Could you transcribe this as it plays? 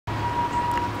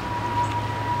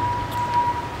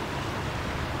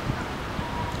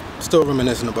Still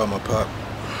reminiscing about my pop.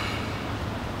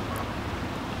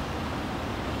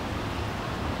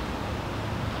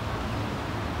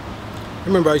 I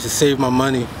remember I used to save my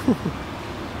money.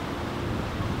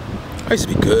 I used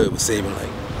to be good with saving. Like,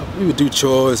 we would do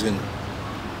chores and,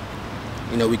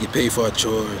 you know, we get paid for our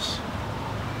chores.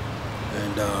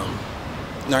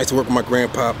 And I used to work with my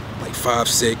grandpa, like 5,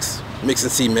 6, mixing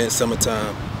cement,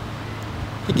 summertime.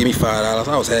 He'd give me $5.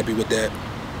 I was happy with that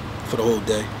for the whole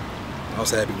day. I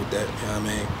was happy with that, you know what I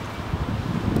mean?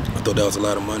 I thought that was a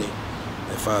lot of money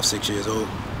at 5, 6 years old.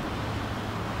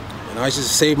 And I used to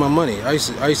save my money. I used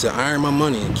to iron my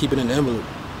money and keep it in the envelope.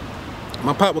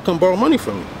 My pop would come borrow money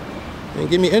from me and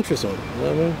give me interest on it, you know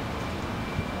what I mean?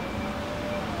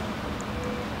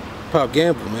 Pop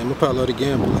gamble, man. My pop loved to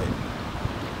gamble, like.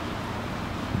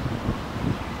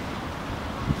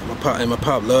 And my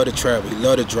pop loved to travel. He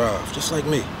loved to drive, just like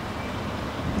me.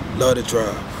 Loved to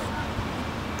drive.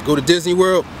 Go to Disney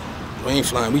World, we ain't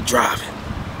flying, we driving.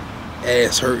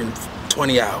 Ass hurting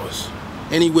 20 hours.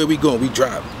 Anywhere we going, we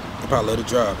driving. My pop loved to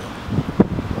drive.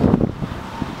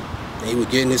 And he would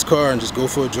get in his car and just go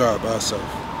for a drive by himself.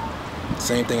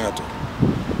 Same thing I do.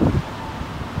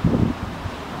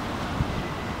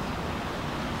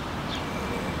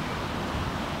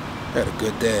 Had a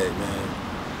good dad, man.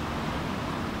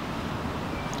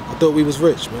 I thought we was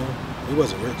rich, man. We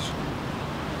wasn't rich.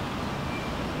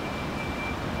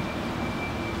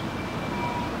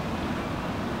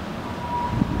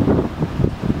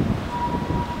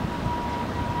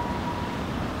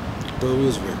 I thought we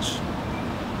was rich.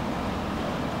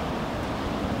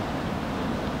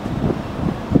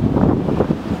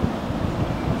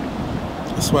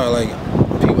 That's why, like,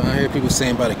 I hear people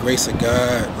saying by the grace of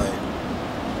God, like,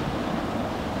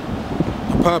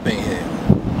 my pop ain't here.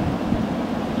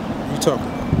 What you talking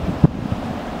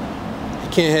about? You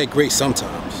can't have grace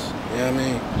sometimes. You know what I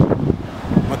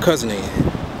mean? My cousin ain't here.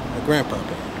 My grandpa ain't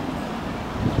here.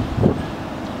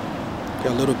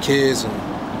 Got little kids and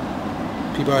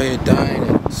people out here dying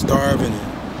and starving.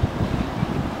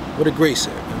 And what a grace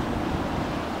at, man.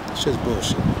 That shit's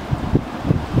bullshit.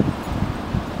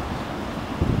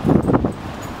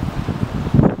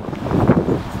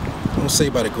 Don't say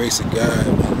by the grace of God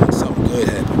when something good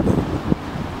happened. But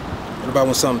what about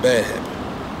when something bad happened?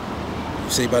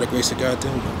 You say by the grace of God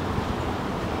then?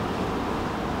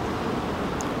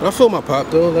 But I feel my pop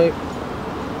though. Like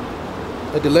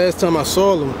the last time I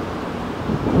saw him,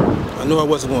 I knew I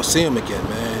wasn't gonna see him again,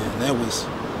 man. That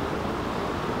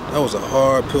was a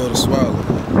hard pill to swallow.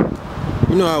 Man.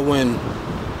 You know how when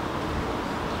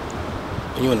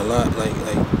you're in a lot, like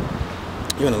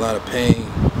you're in a lot of pain,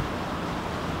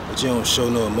 but you don't show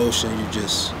no emotion.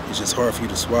 It's just hard for you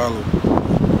to swallow.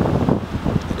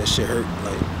 Like, that shit hurt.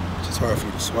 Like, it's just hard for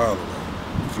you to swallow.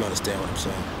 Like, if you understand what I'm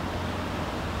saying.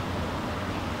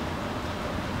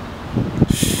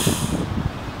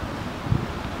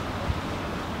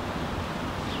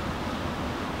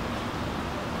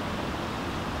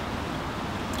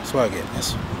 That's why I get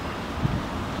this.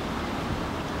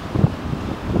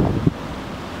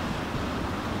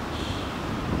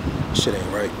 Shit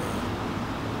ain't right, man.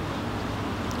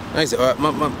 I used to,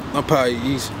 my pa,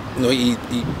 he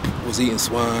was eating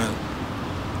swine.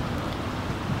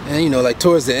 And you know, like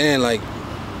towards the end, like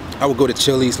I would go to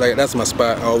Chili's, like that's my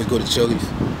spot. I always go to Chili's.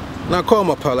 And I call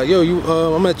my pa, like, yo,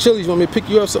 I'm at Chili's, want me to pick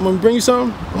you up something? Want me to bring you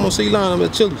something? I'm gonna see you lying, I'm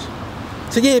at Chili's.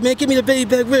 He said, yeah, man, give me the baby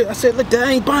back rib. I said, look, Dad,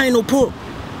 I ain't buying no pork.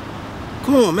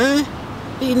 Come on, man.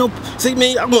 Ain't no, see,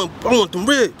 man, I want them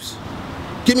ribs.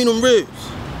 Give me them ribs.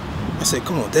 I said,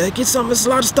 come on, Dad, get something. There's a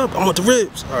lot of stuff. I want the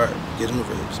ribs. All right, get him the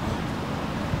ribs, man.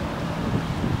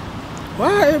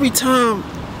 Why every time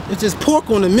it's just pork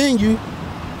on the menu,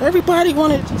 everybody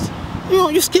want to just, you know,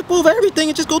 you skip over everything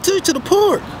and just go to the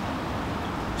pork.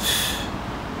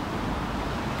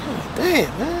 God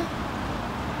damn, man.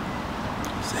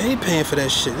 So they ain't paying for that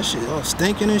shit. That shit all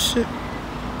stinking and shit.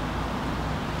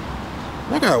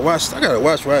 I gotta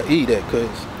watch where I eat at,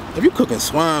 cause if you cooking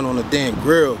swine on a damn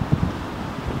grill, you know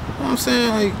what I'm saying?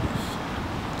 Like,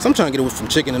 so I'm trying to get away from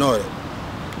chicken and all that.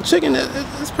 The chicken,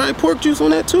 that's probably pork juice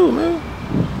on that too, man.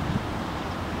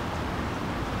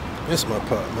 That's my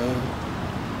pop, man.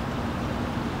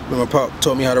 When my pop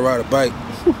taught me how to ride a bike.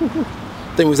 I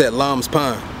think it was at Lamb's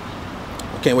Pine.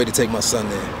 I can't wait to take my son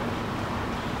there.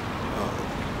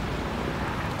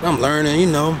 I'm learning, you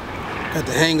know, got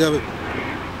the hang of it.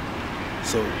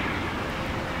 So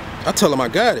I tell him I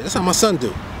got it. That's how my son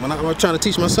do. When I'm trying to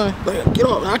teach my son, like, get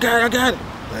off, I got it.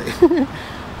 Like,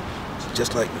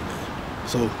 just like me, man.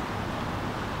 So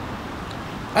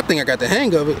I think I got the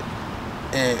hang of it,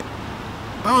 and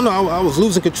I don't know, I was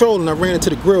losing control and I ran into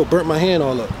the grill, burnt my hand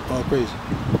all up, all crazy.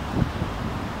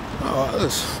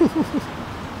 was.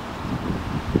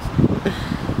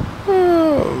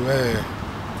 Oh man,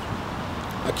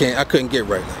 I couldn't get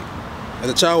right. Like as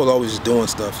a child, I was always just doing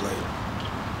stuff. Like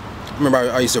I remember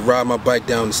I used to ride my bike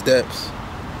down the steps.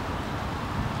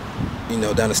 You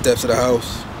know, down the steps of the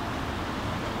house,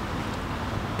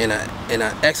 and I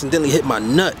accidentally hit my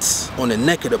nuts on the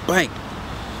neck of the bike.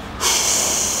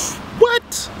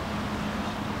 What?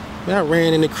 Man, I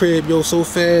ran in the crib, yo, so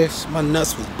fast, my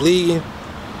nuts was bleeding.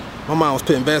 My mom was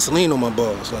putting Vaseline on my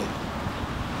balls. Like,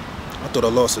 I thought I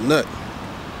lost a nut.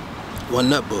 One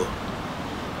nut ball.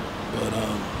 But,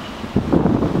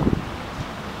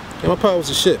 yeah, my pop was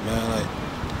the shit, man. Like,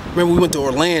 remember we went to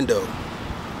Orlando.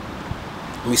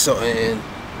 And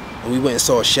we went and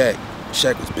saw Shaq.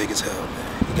 Shaq was big as hell,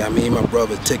 man. He got me and my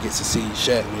brother tickets to see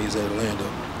Shaq when he was at Orlando.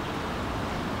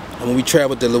 And when we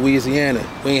traveled to Louisiana,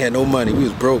 we ain't had no money. We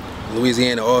was broke.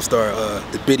 Louisiana All-Star,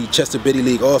 the Chester Biddy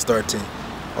League All-Star team.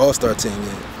 All-Star team,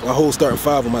 yeah. My whole starting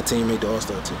five of my team made the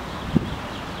All-Star team.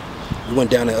 We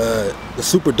went down to the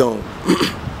Superdome.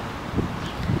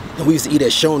 And we used to eat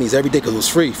at Shoney's every day because it was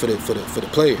free for the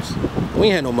players. We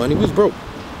ain't had no money. We was broke.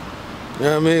 You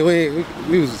know what I mean?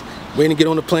 We was waiting to get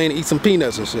on the plane and eat some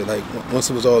peanuts and shit. Like once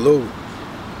it was all over.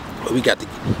 But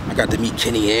I got to meet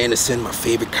Kenny Anderson, my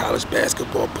favorite college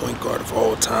basketball point guard of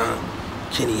all time.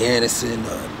 Kenny Anderson,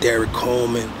 Derek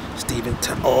Coleman, Stephen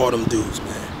Thompson, all them dudes,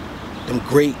 man. Them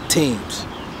great teams.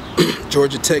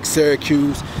 Georgia Tech,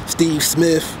 Syracuse, Steve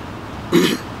Smith.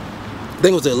 I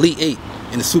think it was the Elite Eight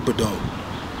in the Superdome.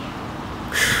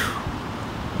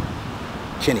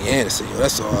 Kenny Anderson, yo,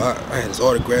 that's all. I had his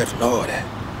autograph and all that.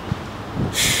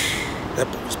 That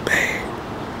boy was bad.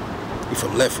 He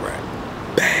from left,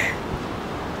 right. Bad.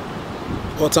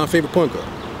 All-time favorite point guard.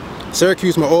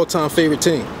 Syracuse, my all-time favorite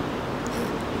team.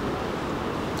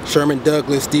 Sherman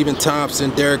Douglas, Stephen Thompson,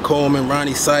 Derek Coleman,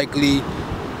 Ronnie Cycli.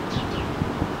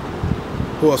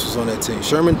 Who else was on that team?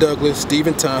 Sherman Douglas,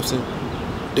 Stephen Thompson,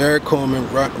 Derek Coleman,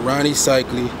 Ronnie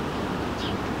Cycli.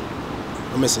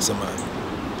 I'm missing somebody.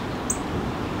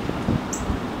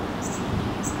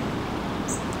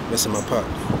 Missing my pop.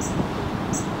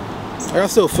 Like, I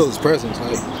still feel his presence.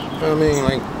 Like, you know what I mean?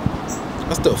 Like,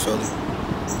 I still feel it.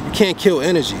 You can't kill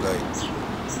energy. Like,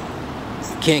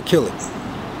 you can't kill it.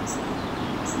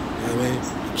 You know what I mean?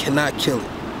 You cannot kill it.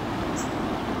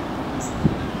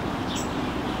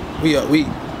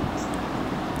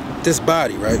 This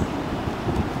body, right?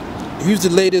 If you used to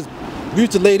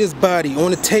lay this body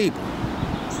on the table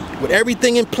with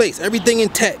everything in place, everything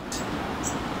intact,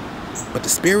 but the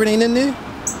spirit ain't in there,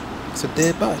 it's a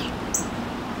dead body.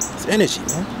 It's energy,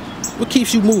 man. What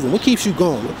keeps you moving? What keeps you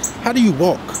going? How do you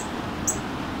walk?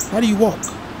 How do you walk?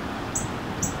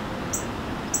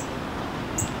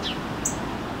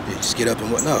 You just get up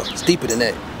and what? No, it's deeper than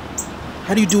that.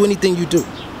 How do you do anything you do?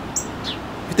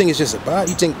 You think it's just a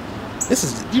body? You think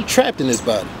you trapped in this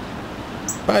body.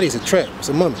 Body is a trap. It's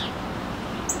a mummy.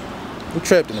 You're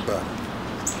trapped in the body.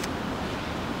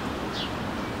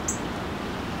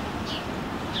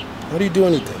 How do you do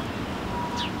anything?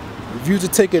 If you to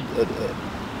take a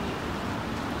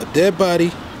dead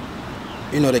body,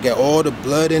 you know, they got all the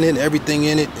blood in it, everything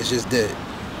in it, it's just dead.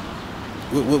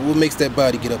 What makes that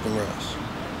body get up and rise?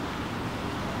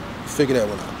 Figure that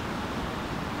one out.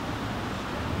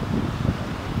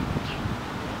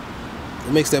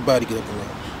 What makes that body get up and rise?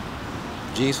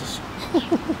 Jesus.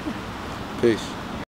 Peace.